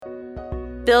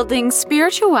building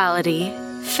spirituality,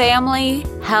 family,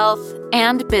 health,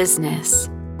 and business.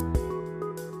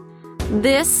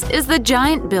 This is The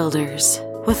Giant Builders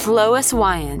with Lois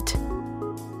Wyant.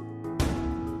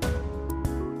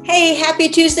 Hey, happy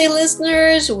Tuesday,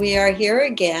 listeners. We are here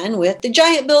again with The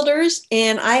Giant Builders,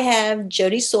 and I have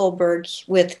Jodi Solbert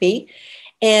with me,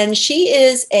 and she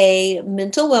is a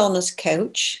mental wellness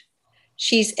coach.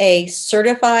 She's a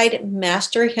certified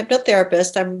master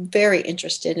hypnotherapist. I'm very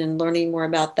interested in learning more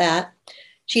about that.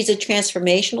 She's a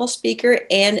transformational speaker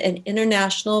and an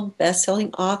international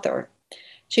best-selling author.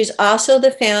 She's also the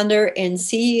founder and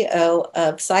CEO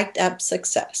of Psyched Up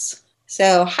Success.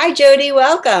 So, hi, Jodi.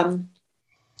 Welcome.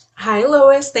 Hi,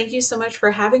 Lois. Thank you so much for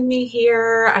having me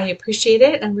here. I appreciate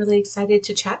it. I'm really excited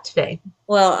to chat today.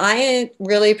 Well, I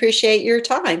really appreciate your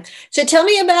time. So tell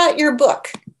me about your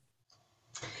book.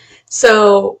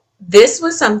 So this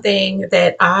was something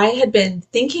that I had been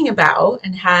thinking about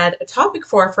and had a topic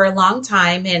for a long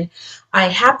time. And I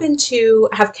happened to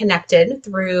have connected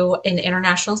through an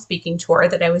international speaking tour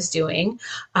that I was doing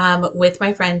with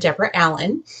my friend Deborah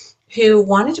Allen, who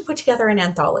wanted to put together an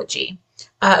anthology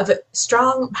of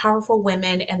strong, powerful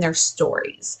women and their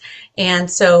stories. And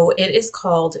so it is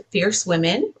called Fierce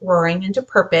Women Roaring into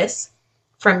Purpose,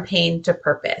 From Pain to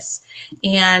Purpose.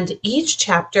 And each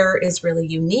chapter is really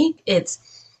unique.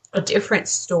 It's a different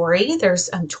story. There's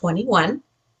 21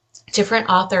 different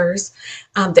authors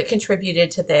that contributed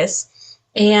to this.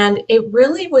 And it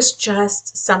really was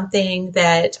just something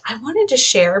that I wanted to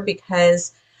share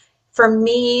because for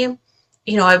me,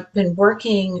 you know, I've been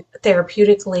working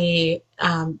therapeutically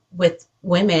with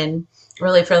women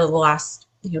really for the last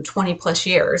 20 plus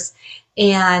years.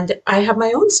 And I have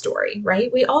my own story,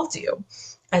 right? We all do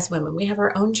as women. We have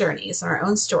our own journeys and our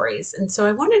own stories. And so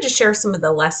I wanted to share some of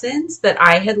the lessons that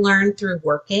I had learned through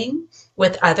working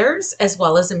with others as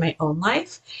well as in my own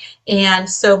life. And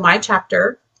so my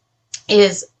chapter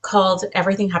is called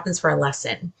Everything Happens for a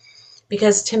Lesson.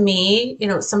 Because to me,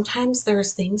 sometimes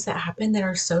there's things that happen that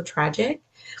are so tragic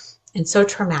and so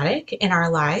traumatic in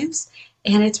our lives.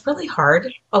 And it's really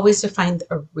hard always to find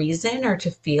a reason or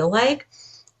to feel like,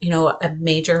 a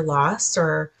major loss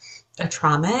or a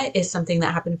trauma is something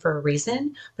that happened for a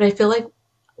reason. But I feel like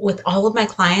with all of my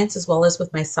clients, as well as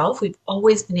with myself, we've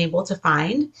always been able to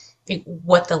find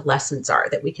what the lessons are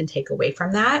that we can take away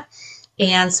from that.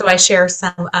 And so I share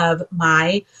some of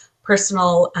my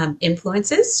personal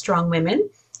influences, strong women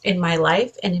in my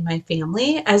life and in my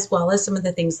family, as well as some of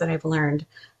the things that I've learned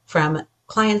from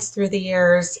clients through the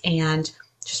years and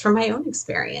just from my own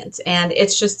experience. And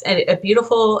it's just a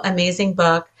beautiful, amazing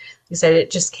book. Like I said,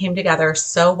 it just came together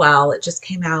so well. It just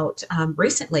came out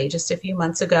recently, just a few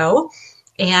months ago,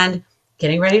 and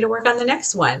getting ready to work on the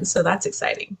next one. So that's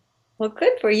exciting. Well,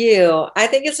 good for you. I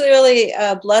think it's really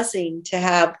a blessing to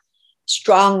have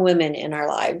strong women in our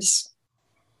lives.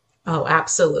 Oh,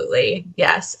 absolutely.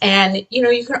 Yes. And,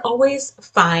 you can always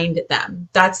find them.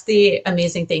 That's the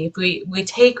amazing thing. If we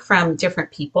take from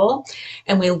different people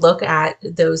and we look at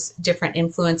those different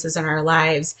influences in our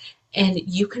lives, and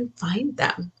you can find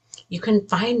them. You can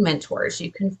find mentors.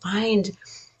 You can find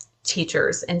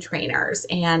teachers and trainers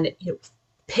and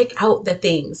pick out the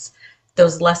things,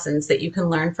 those lessons that you can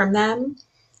learn from them.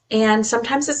 And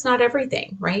sometimes it's not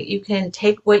everything, right? You can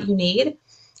take what you need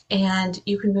and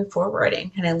you can move forward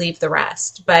and kind of leave the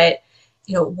rest. But,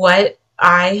 what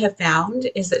I have found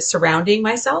is that surrounding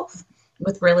myself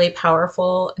with really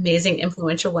powerful, amazing,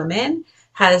 influential women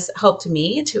has helped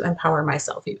me to empower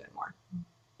myself even more.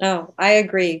 Oh, I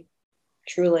agree.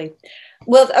 Truly.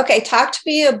 Well, okay. Talk to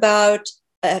me about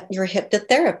your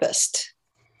hypnotherapist.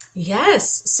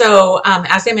 Yes. So,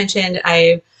 as I mentioned,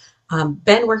 I've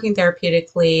been working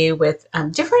therapeutically with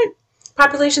different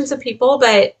populations of people,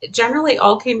 but generally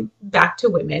all came back to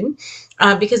women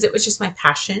because it was just my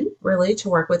passion really to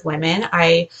work with women.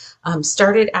 I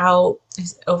started out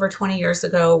over 20 years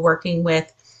ago working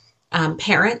with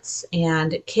parents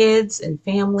and kids and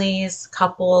families,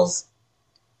 couples.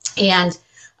 And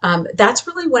that's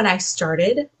really when I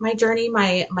started my journey.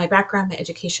 My background, my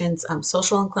education's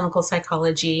social and clinical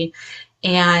psychology.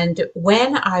 And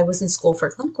when I was in school for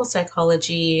clinical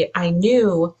psychology, I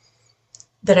knew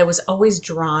that I was always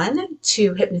drawn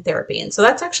to hypnotherapy. And so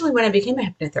that's actually when I became a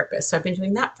hypnotherapist. So I've been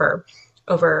doing that for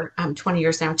over 20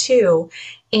 years now too.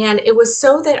 And it was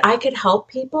so that I could help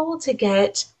people to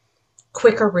get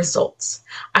quicker results.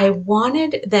 I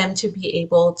wanted them to be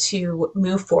able to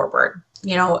move forward.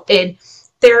 In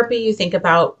therapy, you think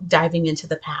about diving into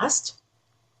the past.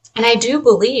 And I do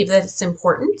believe that it's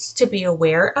important to be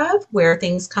aware of where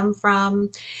things come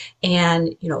from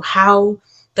and, how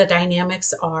the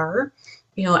dynamics are,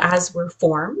 as we're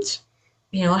formed.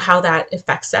 how that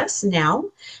affects us now.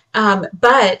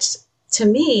 But to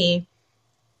me,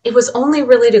 it was only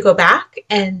really to go back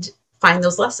and find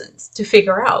those lessons to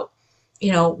figure out,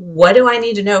 what do I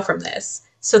need to know from this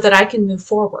so that I can move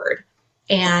forward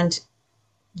and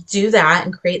do that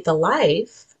and create the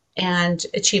life and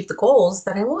achieve the goals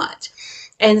that I want.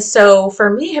 And so for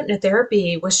me,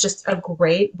 hypnotherapy was just a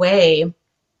great way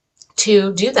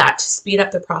to do that, to speed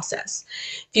up the process.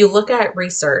 If you look at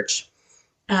research,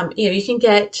 you can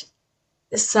get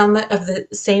some of the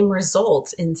same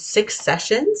results in 6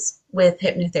 sessions with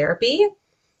hypnotherapy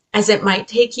as it might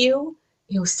take you,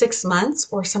 6 months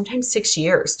or sometimes 6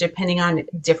 years, depending on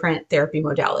different therapy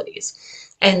modalities.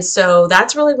 And so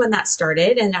that's really when that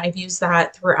started. And I've used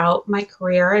that throughout my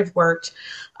career. I've worked,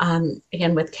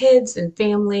 again, with kids and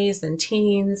families and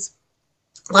teens,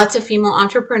 lots of female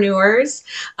entrepreneurs.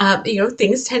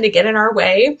 Things tend to get in our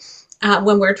way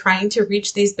when we're trying to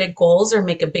reach these big goals or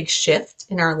make a big shift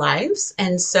in our lives.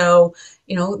 And so,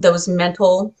 those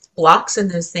mental blocks and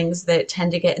those things that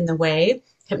tend to get in the way,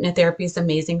 hypnotherapy is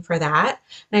amazing for that.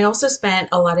 And I also spent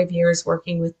a lot of years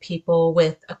working with people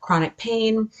with a chronic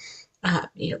pain,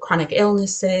 chronic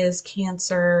illnesses,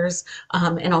 cancers,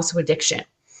 and also addiction.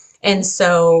 And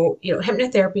so,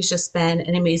 hypnotherapy has just been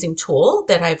an amazing tool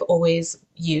that I've always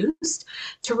used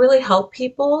to really help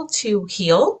people to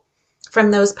heal from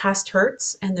those past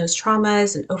hurts and those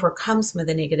traumas and overcome some of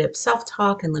the negative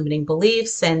self-talk and limiting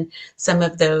beliefs and some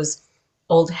of those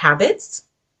old habits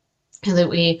that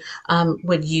we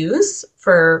would use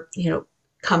for,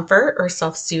 comfort or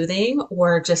self-soothing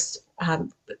or just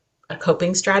a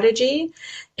coping strategy,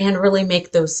 and really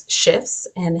make those shifts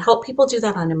and help people do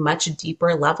that on a much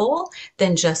deeper level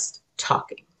than just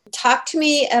talking. Talk to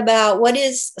me about what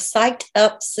is Psyched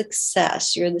Up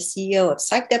Success. You're the CEO of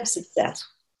Psyched Up Success.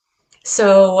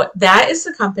 So that is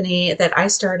the company that I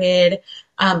started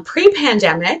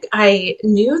pre-pandemic. I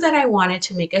knew that I wanted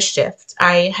to make a shift.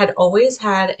 I had always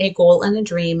had a goal and a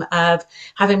dream of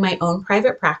having my own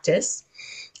private practice.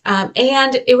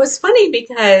 And it was funny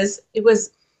because it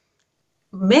was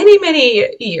many,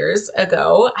 many years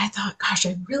ago. I thought, gosh,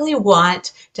 I really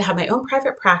want to have my own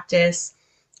private practice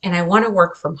and I want to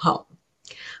work from home.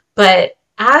 But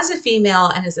as a female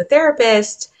and as a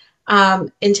therapist,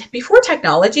 before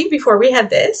technology, before we had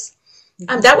this,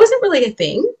 that wasn't really a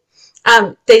thing.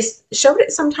 They showed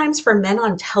it sometimes for men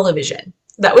on television.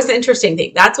 That was the interesting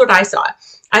thing. That's what I saw.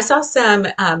 I saw some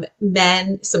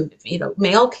men, some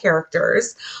male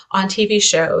characters on TV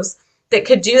shows that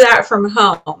could do that from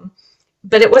home,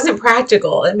 but it wasn't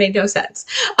practical. It made no sense.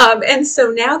 And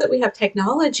so now that we have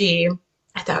technology,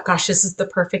 I thought, gosh, this is the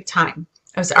perfect time.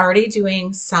 I was already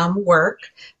doing some work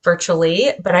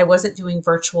virtually, but I wasn't doing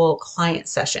virtual client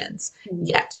sessions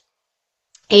yet.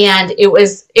 And it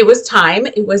was time.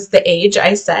 It was the age.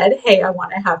 I said, hey, I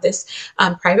want to have this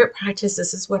private practice.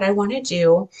 This is what I want to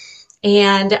do.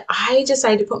 And I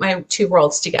decided to put my two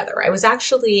worlds together. I was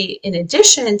actually, in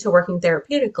addition to working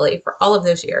therapeutically for all of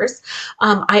those years,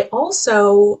 I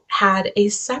also had a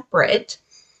separate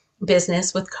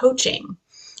business with coaching.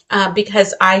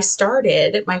 Because I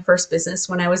started my first business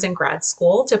when I was in grad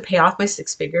school to pay off my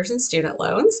 6 figures in student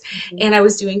loans. Mm-hmm. And I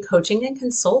was doing coaching and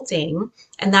consulting.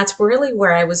 And that's really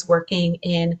where I was working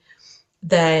in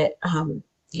the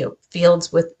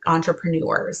fields with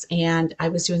entrepreneurs. And I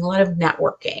was doing a lot of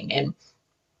networking and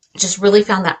just really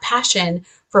found that passion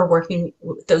for working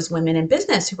with those women in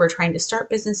business who were trying to start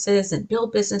businesses and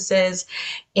build businesses.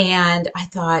 And I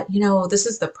thought, this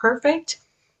is the perfect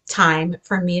time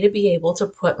for me to be able to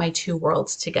put my two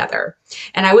worlds together.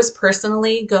 And I was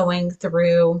personally going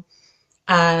through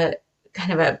kind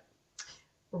of a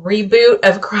reboot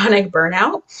of chronic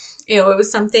burnout. It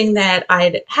was something that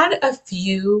I'd had a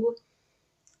few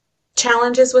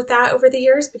challenges with that over the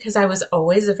years because I was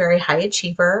always a very high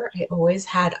achiever. I always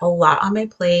had a lot on my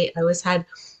plate. I always had,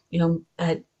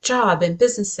 a job and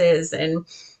businesses and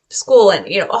school and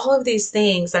all of these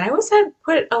things, and I always had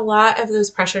put a lot of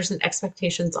those pressures and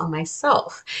expectations on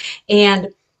myself, and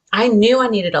I knew I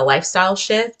needed a lifestyle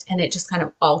shift, and it just kind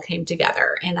of all came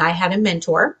together. And I had a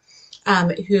mentor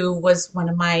who was one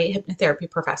of my hypnotherapy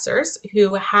professors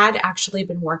who had actually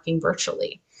been working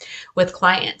virtually with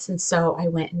clients, and so I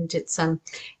went and did some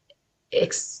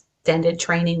extended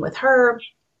training with her,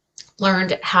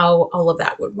 learned how all of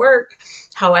that would work,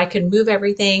 how I could move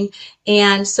everything.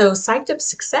 And so Psyched Up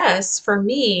Success for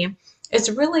me is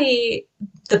really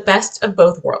the best of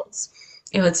both worlds.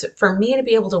 It's for me to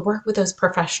be able to work with those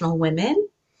professional women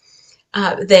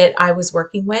that I was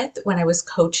working with when I was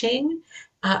coaching,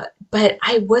 but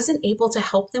I wasn't able to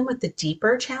help them with the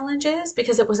deeper challenges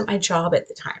because it wasn't my job at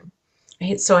the time.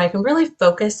 right? So I can really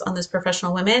focus on those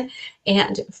professional women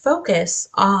and focus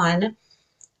on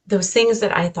those things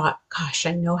that I thought, gosh,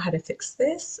 I know how to fix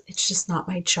this. It's just not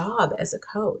my job as a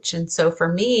coach. And so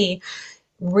for me,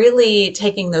 really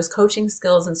taking those coaching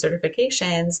skills and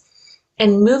certifications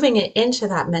and moving it into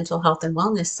that mental health and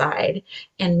wellness side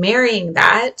and marrying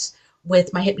that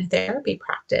with my hypnotherapy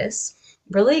practice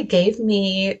really gave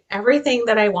me everything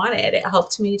that I wanted. It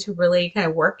helped me to really kind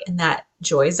of work in that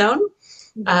joy zone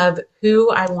of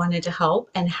who I wanted to help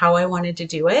and how I wanted to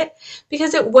do it,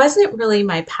 because it wasn't really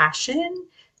my passion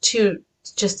to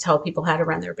just tell people how to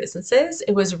run their businesses.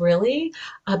 It was really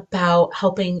about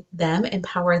helping them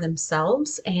empower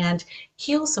themselves and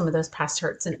heal some of those past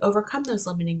hurts and overcome those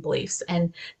limiting beliefs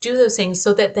and do those things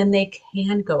so that then they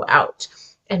can go out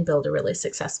and build a really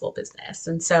successful business.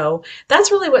 And so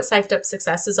that's really what Psyched Up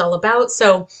Success is all about.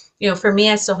 So, for me,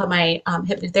 I still have my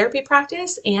hypnotherapy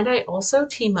practice, and I also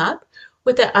team up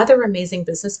with the other amazing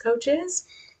business coaches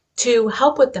to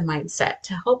help with the mindset,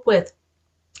 to help with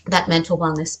that mental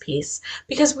wellness piece,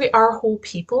 because we are whole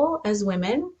people as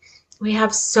women. We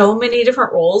have so many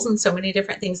different roles and so many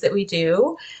different things that we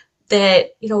do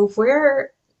that, if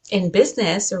we're in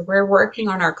business or we're working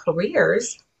on our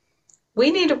careers, we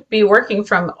need to be working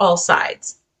from all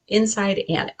sides, inside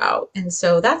and out. And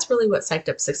so that's really what Psyched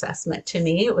Up Success meant to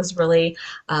me. It was really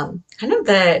kind of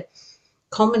the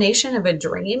culmination of a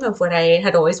dream of what I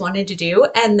had always wanted to do.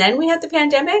 And then we had the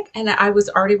pandemic and I was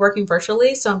already working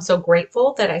virtually. So I'm so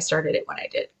grateful that I started it when I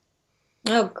did.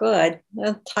 Oh, good.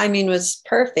 The timing was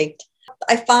perfect.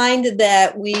 I find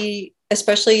that we,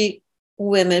 especially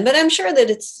women, but I'm sure that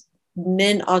it's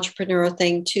men entrepreneurial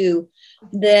thing too,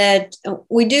 that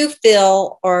we do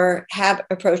feel or have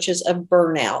approaches of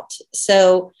burnout.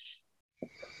 So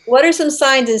what are some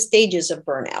signs and stages of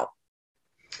burnout?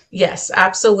 Yes,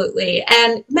 absolutely.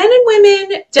 And men and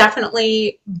women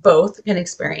definitely both can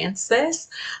experience this.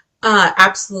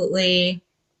 Absolutely,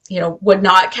 would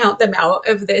not count them out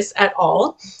of this at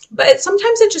all. But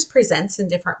sometimes it just presents in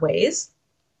different ways.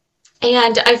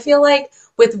 And I feel like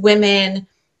with women,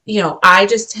 I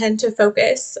just tend to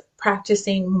focus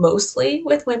practicing mostly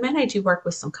with women. I do work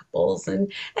with some couples and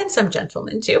some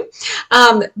gentlemen too.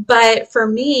 But for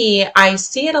me, I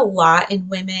see it a lot in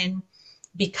women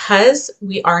because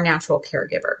we are natural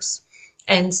caregivers.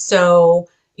 And so,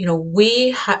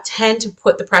 we tend to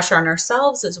put the pressure on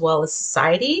ourselves, as well as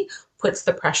society puts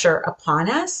the pressure upon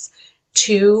us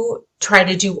to try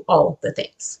to do all the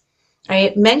things.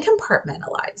 Right? Men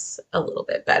compartmentalize a little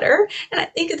bit better. And I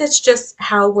think that's just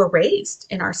how we're raised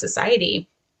in our society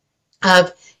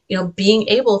of, being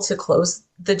able to close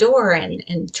the door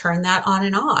and turn that on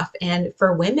and off. And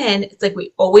for women, it's like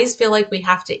we always feel like we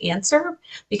have to answer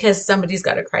because somebody's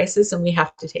got a crisis and we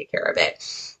have to take care of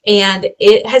it. And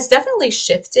it has definitely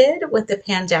shifted with the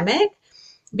pandemic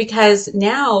because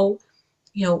now,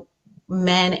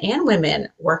 men and women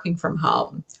working from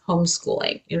home,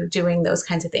 homeschooling, doing those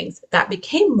kinds of things, that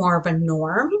became more of a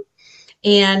norm.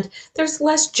 And there's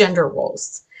less gender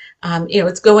roles.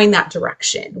 It's going that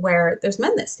direction where there's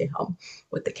men that stay home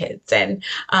with the kids and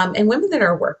women that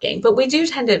are working. But we do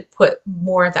tend to put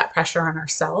more of that pressure on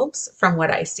ourselves from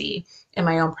what I see in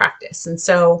my own practice. And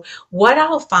so what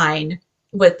I'll find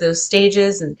with those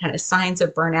stages and kind of signs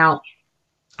of burnout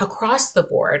across the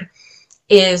board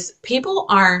is people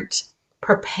aren't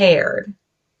prepared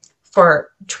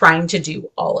for trying to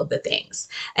do all of the things.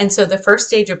 And so the first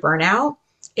stage of burnout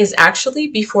is actually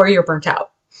before you're burnt out.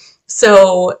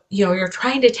 So, you're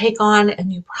trying to take on a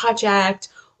new project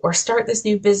or start this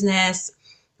new business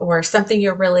or something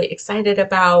you're really excited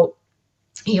about.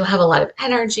 You have a lot of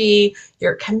energy,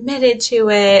 you're committed to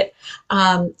it,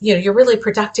 you're really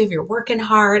productive, you're working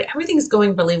hard, everything's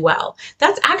going really well.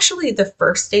 That's actually the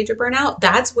first stage of burnout.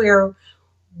 That's where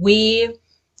we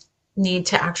need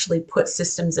to actually put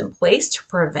systems in place to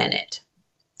prevent it.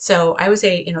 So I would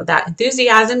say, that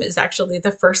enthusiasm is actually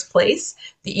the first place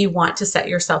that you want to set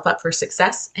yourself up for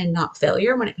success and not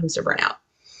failure when it comes to burnout.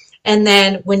 And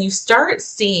then when you start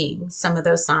seeing some of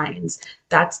those signs,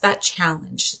 that's that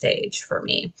challenge stage for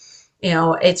me.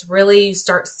 It's really, you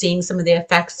start seeing some of the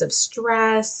effects of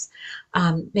stress,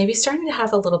 maybe starting to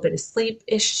have a little bit of sleep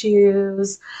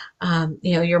issues,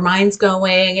 your mind's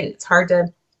going and it's hard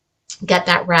to get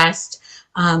that rest.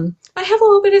 Might have a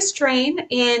little bit of strain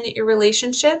in your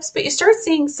relationships, but you start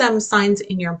seeing some signs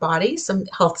in your body, some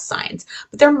health signs,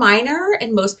 but they're minor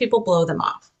and most people blow them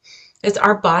off. It's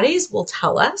our bodies will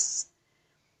tell us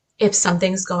if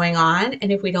something's going on,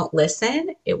 and if we don't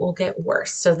listen, it will get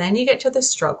worse. So then you get to the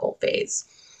struggle phase,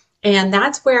 and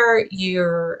that's where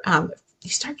you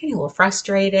start getting a little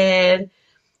frustrated.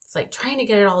 It's like trying to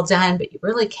get it all done, but you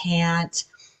really can't.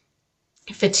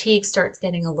 Fatigue starts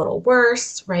getting a little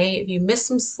worse, right? If you miss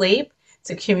some sleep, it's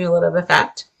a cumulative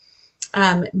effect.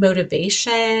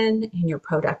 Motivation and your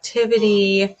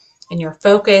productivity and your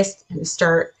focus and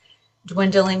start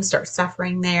dwindling, start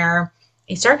suffering there.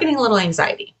 You start getting a little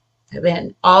anxiety. And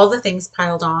then all the things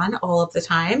piled on all of the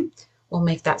time will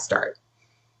make that start.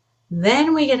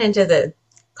 Then we get into the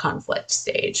conflict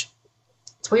stage.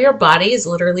 It's where your body is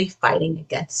literally fighting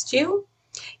against you.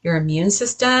 Your immune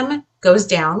system goes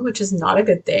down, which is not a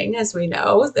good thing, as we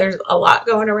know. There's a lot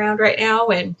going around right now,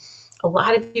 and a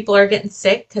lot of people are getting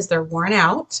sick because they're worn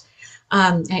out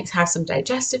and have some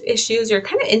digestive issues. You're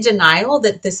kind of in denial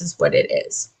that this is what it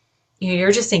is.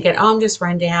 You're just thinking, oh, I'm just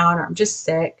run down or I'm just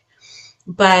sick,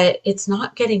 but it's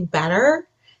not getting better,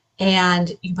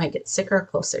 and you might get sicker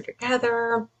closer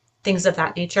together, things of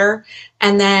that nature.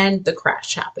 And then the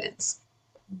crash happens.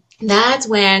 That's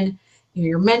when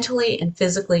you're mentally and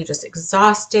physically just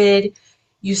exhausted.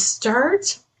 You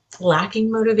start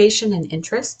lacking motivation and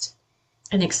interest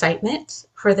and excitement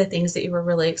for the things that you were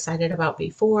really excited about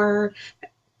before.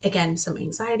 Again, some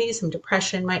anxiety, some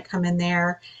depression might come in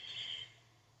there.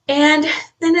 And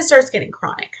then it starts getting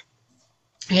chronic.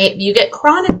 Right? You get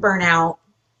chronic burnout,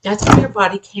 that's when your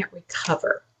body can't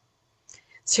recover.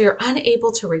 So you're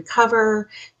unable to recover,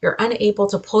 you're unable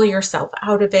to pull yourself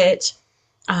out of it.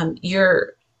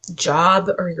 Your job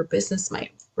or your business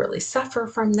might really suffer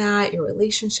from that. Your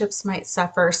relationships might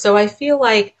suffer. So I feel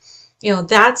like,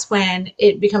 that's when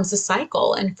it becomes a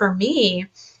cycle. And for me,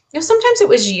 sometimes it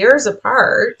was years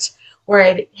apart where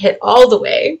I'd hit all the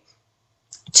way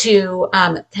to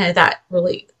kind of that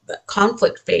really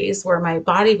conflict phase where my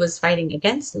body was fighting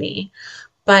against me.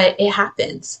 But it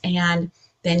happens. And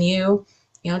then you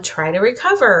try to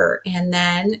recover. And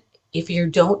then if you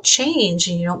don't change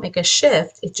and you don't make a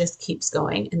shift, it just keeps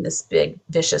going in this big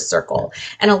vicious circle.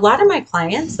 And a lot of my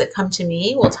clients that come to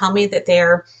me will tell me that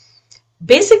they're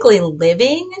basically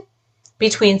living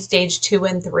between stage 2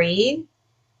 and 3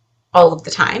 all of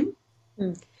the time.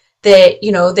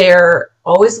 That, they're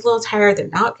always a little tired. They're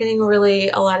not getting really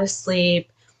a lot of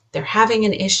sleep. They're having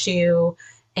an issue,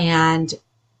 and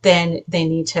then they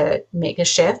need to make a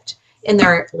shift in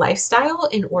their lifestyle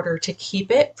in order to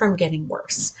keep it from getting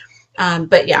worse.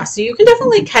 But yeah, so you can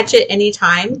definitely catch it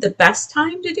anytime. The best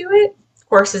time to do it, of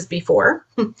course, is before.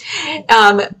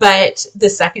 But the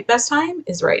second best time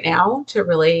is right now to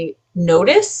really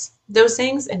notice those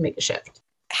things and make a shift.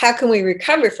 How can we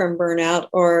recover from burnout,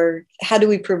 or how do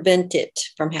we prevent it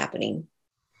from happening?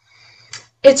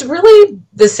 It's really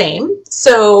the same.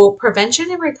 So prevention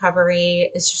and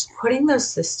recovery is just putting those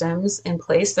systems in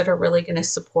place that are really going to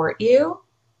support you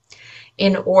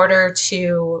in order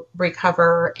to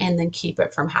recover and then keep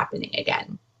it from happening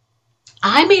again.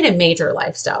 I made a major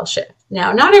lifestyle shift.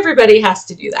 Now, not everybody has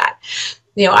to do that.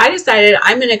 I decided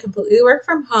I'm going to completely work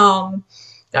from home,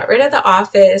 got rid of the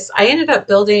office. I ended up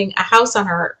building a house on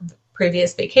our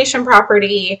previous vacation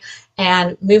property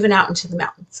and moving out into the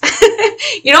mountains.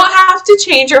 You don't have to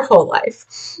change your whole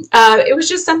life. It was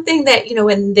just something that,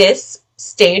 in this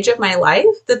stage of my life,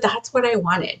 that's what I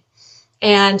wanted.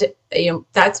 And,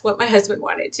 that's what my husband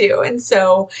wanted too. And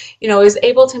so, I was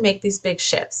able to make these big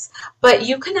shifts. But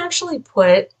you can actually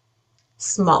put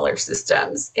smaller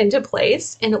systems into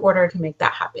place in order to make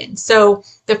that happen. So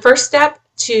the first step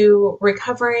to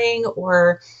recovering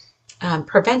or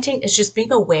preventing is just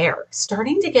being aware,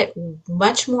 starting to get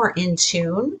much more in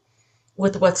tune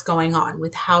with what's going on,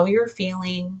 with how you're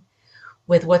feeling,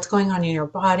 with what's going on in your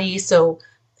body. So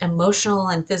emotional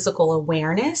and physical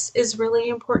awareness is really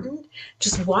important.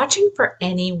 Just watching for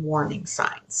any warning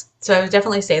signs. So I would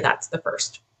definitely say that's the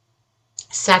first.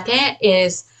 Second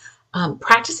is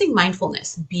practicing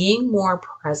mindfulness, being more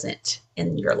present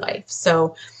in your life.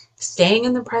 So staying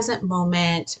in the present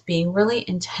moment, being really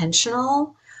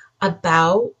intentional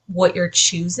about what you're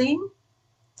choosing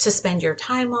to spend your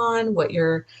time on, what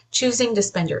you're choosing to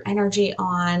spend your energy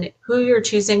on, who you're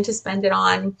choosing to spend it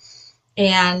on,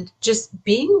 and just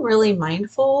being really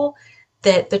mindful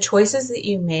that the choices that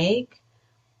you make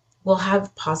will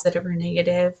have positive or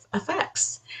negative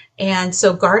effects. And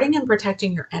so guarding and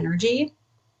protecting your energy,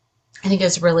 I think,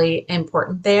 is really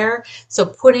important there. So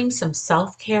putting some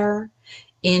self-care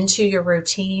into your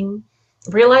routine,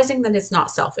 realizing that it's not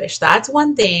selfish. That's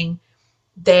one thing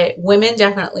that women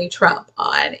definitely trump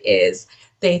on, is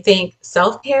they think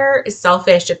self-care is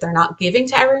selfish. If they're not giving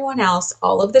to everyone else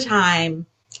all of the time,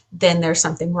 then there's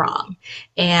something wrong,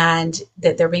 and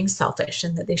that they're being selfish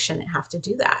and that they shouldn't have to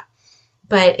do that.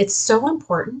 But it's so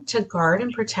important to guard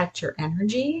and protect your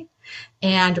energy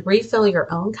and refill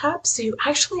your own cup so you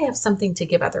actually have something to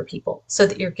give other people, so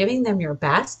that you're giving them your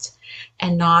best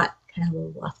and not kind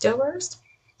of leftovers.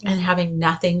 and having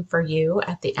nothing for you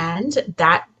at the end,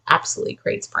 that absolutely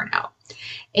creates burnout.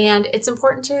 And it's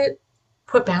important to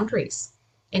put boundaries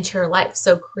into your life.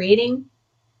 So creating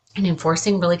and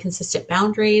enforcing really consistent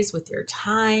boundaries with your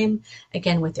time,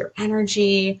 again, with your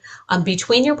energy,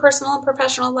 between your personal and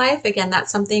professional life. Again,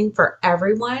 that's something for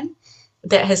everyone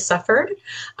that has suffered,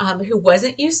 who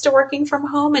wasn't used to working from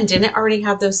home and didn't already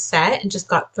have those set and just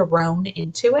got thrown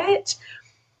into it.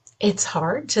 It's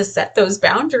hard to set those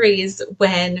boundaries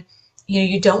when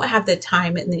you don't have the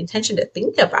time and the intention to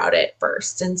think about it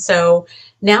first. And so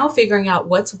now figuring out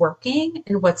what's working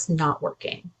and what's not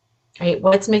working, right?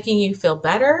 What's making you feel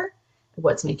better,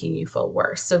 what's making you feel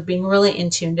worse. So being really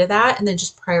in tune to that, and then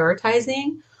just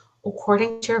prioritizing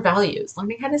according to your values,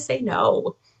 learning how to say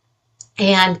no,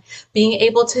 and being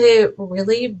able to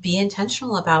really be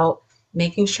intentional about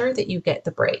making sure that you get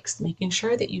the breaks, making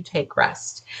sure that you take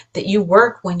rest, that you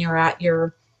work when you're at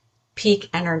your peak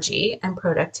energy and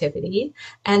productivity,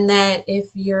 and that if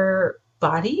your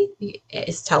body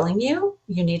is telling you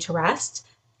you need to rest,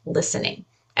 listening.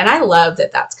 And I love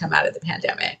that that's come out of the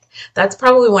pandemic. That's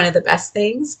probably one of the best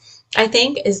things, I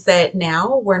think, is that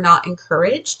now we're not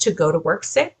encouraged to go to work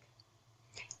sick,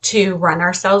 to run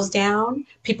ourselves down.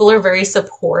 People are very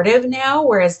supportive now,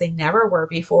 whereas they never were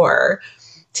before,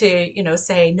 to,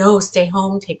 say, no, stay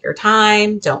home, take your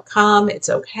time, don't come, it's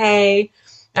okay,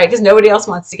 right? Because nobody else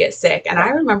wants to get sick. And I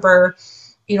remember,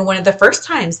 one of the first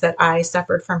times that I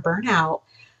suffered from burnout,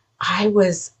 I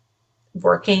was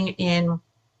working in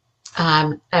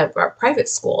a private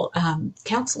school,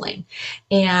 counseling,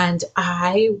 and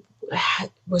I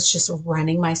was just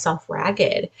running myself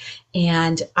ragged,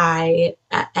 and I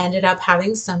ended up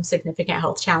having some significant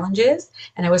health challenges,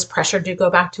 and I was pressured to go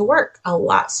back to work a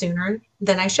lot sooner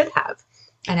than I should have,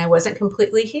 and I wasn't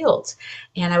completely healed,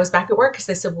 and I was back at work because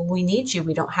they said, well, we need you,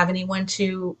 we don't have anyone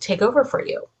to take over for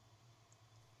you.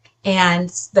 And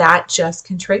that just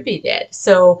contributed.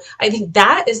 So I think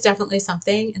that is definitely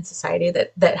something in society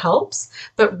that helps,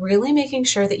 but really making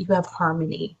sure that you have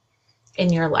harmony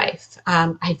in your life.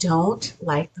 I don't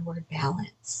like the word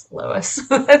balance, Lois.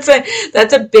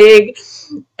 that's a big,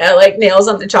 like nails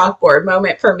on the chalkboard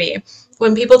moment for me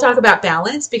when people talk about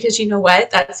balance, because you know what?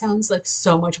 That sounds like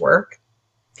so much work.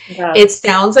 Yeah. It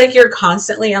sounds like you're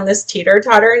constantly on this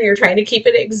teeter-totter and you're trying to keep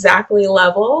it exactly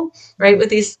level, right, with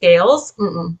these scales.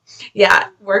 Yeah,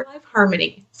 work-life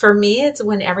harmony. For me, it's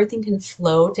when everything can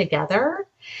flow together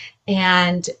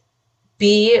and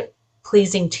be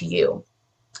pleasing to you.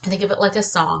 I think of it like a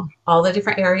song. All the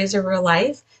different areas of your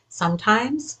life,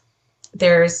 sometimes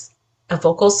there's a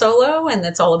vocal solo and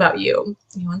that's all about you.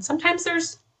 And sometimes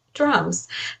there's drums,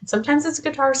 and sometimes it's a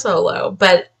guitar solo,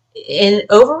 but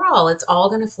overall, it's all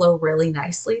going to flow really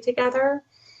nicely together,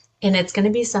 and it's going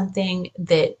to be something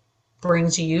that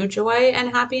brings you joy and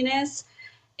happiness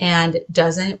and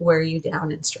doesn't wear you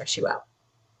down and stress you out.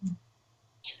 All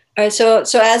right. So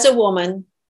as a woman,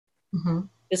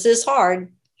 this is hard.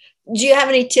 Do you have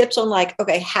any tips on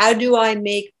okay, how do I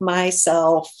make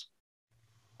myself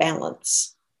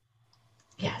balance?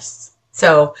 Yes.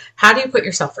 So how do you put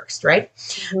yourself first, right?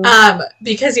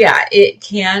 Because it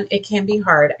can be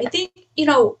hard. I think,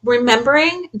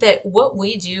 remembering that what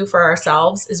we do for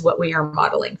ourselves is what we are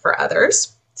modeling for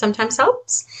others sometimes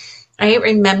helps, right?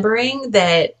 Remembering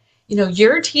that,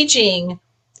 you're teaching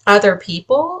other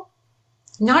people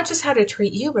not just how to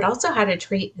treat you, but also how to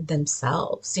treat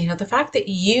themselves. The fact that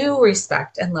you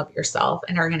respect and love yourself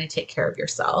and are going to take care of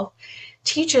yourself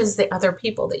teaches the other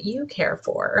people that you care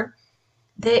for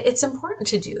that it's important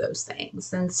to do those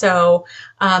things. And so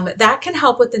that can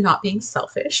help with the not being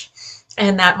selfish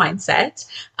and that mindset.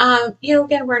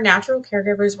 Again, we're natural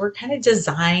caregivers. We're kind of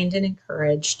designed and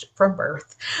encouraged from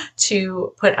birth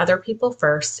to put other people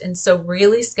first. And so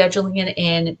really scheduling it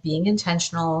in, being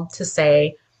intentional to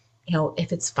say,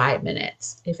 if it's 5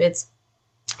 minutes, if it's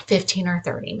 15 or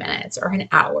 30 minutes or an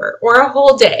hour or a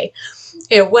whole day,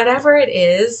 whatever it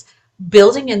is,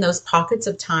 building in those pockets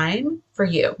of time for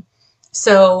you.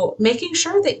 So making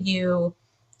sure that you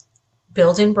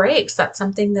build in breaks. That's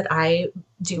something that I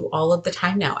do all of the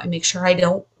time now. I make sure I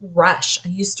don't rush. I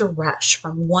used to rush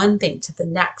from one thing to the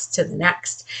next,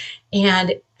 and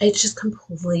it just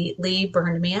completely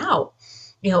burned me out.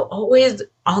 Always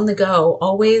on the go,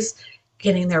 always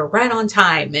getting there right on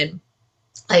time. And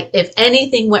if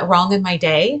anything went wrong in my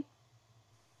day,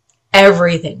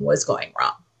 everything was going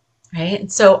wrong. Right.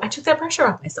 And so I took that pressure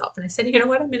off myself and I said, you know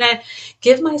what, I'm going to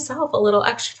give myself a little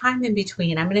extra time in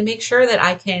between. I'm going to make sure that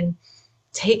I can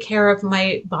take care of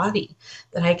my body,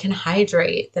 that I can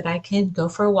hydrate, that I can go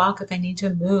for a walk if I need to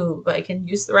move, I can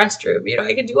use the restroom,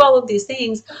 I can do all of these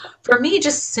things. For me,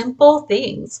 just simple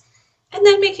things And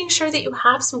then making sure that you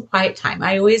have some quiet time.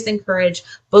 I always encourage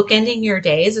bookending your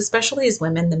days, especially as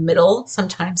women. The middle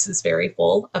sometimes is very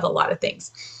full of a lot of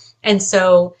things. And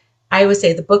so I always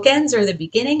say the bookends are the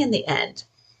beginning and the end.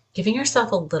 Giving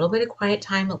yourself a little bit of quiet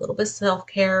time, a little bit of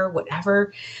self-care,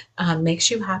 whatever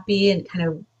makes you happy, and kind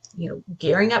of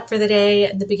gearing up for the day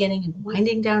at the beginning and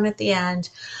winding down at the end.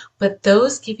 But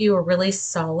those give you a really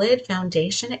solid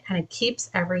foundation. It kind of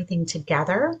keeps everything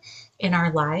together in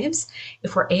our lives.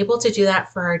 If we're able to do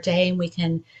that for our day, and we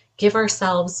can give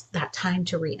ourselves that time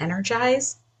to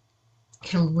re-energize,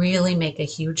 can really make a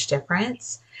huge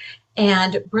difference.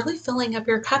 And really filling up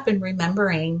your cup and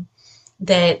remembering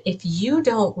that if you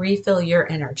don't refill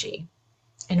your energy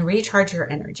and recharge your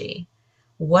energy,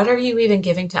 what are you even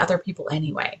giving to other people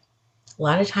anyway? A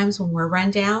lot of times when we're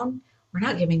run down, we're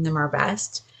not giving them our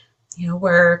best.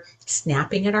 We're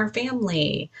snapping at our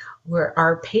family.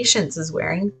 Our patience is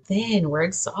wearing thin. We're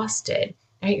exhausted,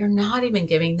 right? You're not even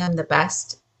giving them the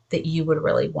best that you would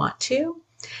really want to.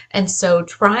 And so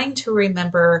trying to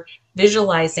remember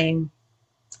visualizing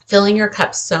filling your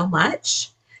cup so much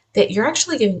that you're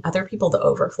actually giving other people the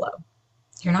overflow.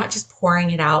 You're not just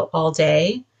pouring it out all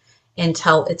day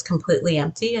until it's completely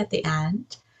empty at the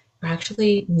end. You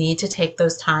actually need to take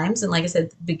those times. And like I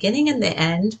said, the beginning and the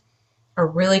end are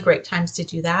really great times to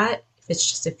do that. If it's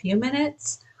just a few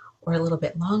minutes or a little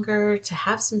bit longer, to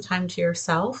have some time to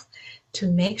yourself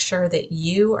to make sure that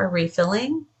you are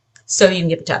refilling so you can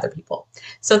give it to other people.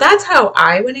 So that's how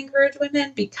I would encourage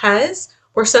women, because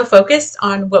we're so focused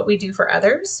on what we do for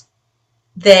others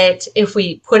that if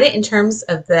we put it in terms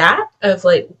of that, of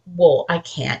like, well, I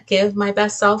can't give my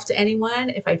best self to anyone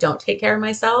if I don't take care of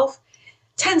myself,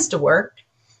 tends to work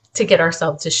to get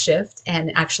ourselves to shift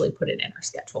and actually put it in our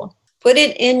schedule. Put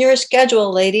it in your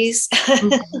schedule, ladies.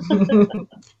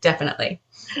 Definitely.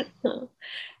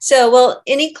 So, well,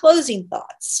 any closing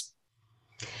thoughts?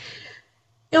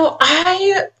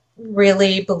 I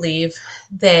really believe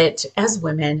that as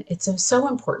women, it's so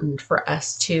important for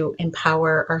us to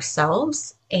empower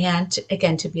ourselves and,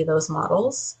 again, to be those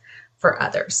models for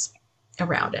others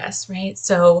around us, right?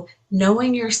 So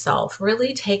knowing yourself,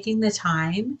 really taking the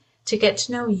time to get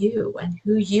to know you and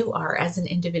who you are as an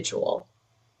individual.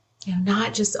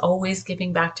 Not just always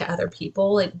giving back to other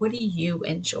people. Like, what do you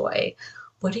enjoy?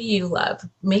 What do you love?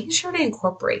 Making sure to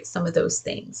incorporate some of those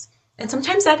things. And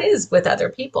sometimes that is with other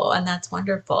people, and that's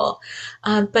wonderful.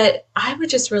 But I would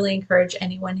just really encourage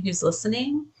anyone who's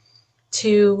listening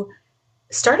to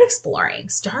start exploring,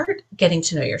 start getting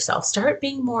to know yourself, start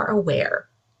being more aware.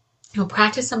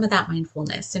 Practice some of that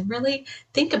mindfulness and really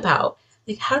think about,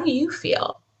 like, how do you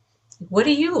feel? What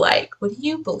do you like? What do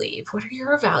you believe? What are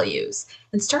your values?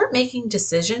 And start making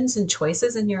decisions and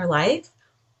choices in your life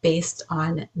based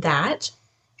on that.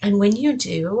 And when you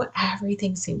do,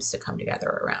 everything seems to come together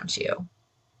around you.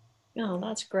 Oh,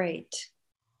 that's great.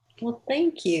 Well,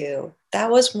 thank you.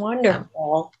 That was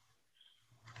wonderful.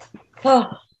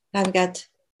 Oh, I've got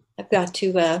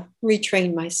to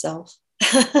retrain myself.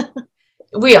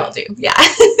 We all do. Yeah.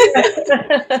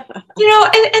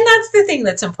 And that's the thing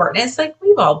that's important. It's like,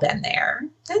 we've all been there.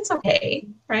 It's okay,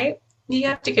 right? You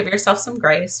have to give yourself some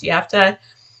grace. You have to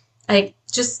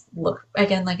just look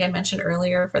again, like I mentioned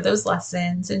earlier, for those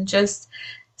lessons and just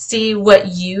see what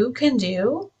you can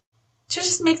do to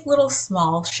just make little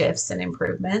small shifts and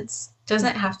improvements.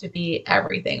 Doesn't have to be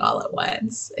everything all at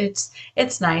once. It's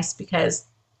nice because,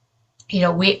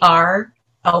 we are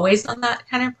always on that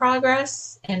kind of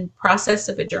progress and process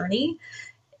of a journey.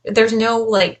 There's no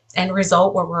end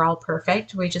result where we're all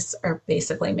perfect. We just are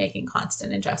basically making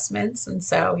constant adjustments. And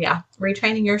so, yeah,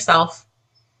 retraining yourself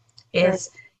is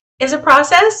a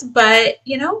process, but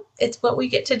it's what we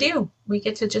get to do. We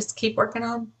get to just keep working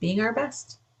on being our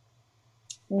best.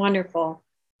 Wonderful.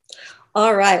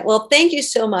 All right. Well, thank you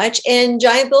so much. And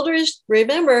Giant Builders,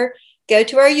 remember, go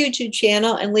to our YouTube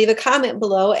channel and leave a comment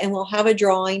below, and we'll have a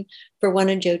drawing for one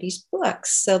of Jodi's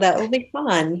books. So that will be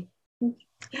fun.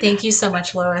 Thank you so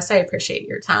much, Lois. I appreciate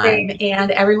your time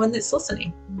and everyone that's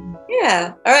listening.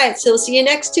 Yeah. All right. So we'll see you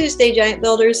next Tuesday, Giant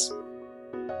Builders.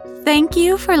 Thank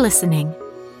you for listening.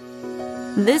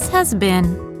 This has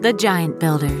been The Giant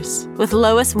Builders with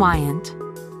Lois Wyant.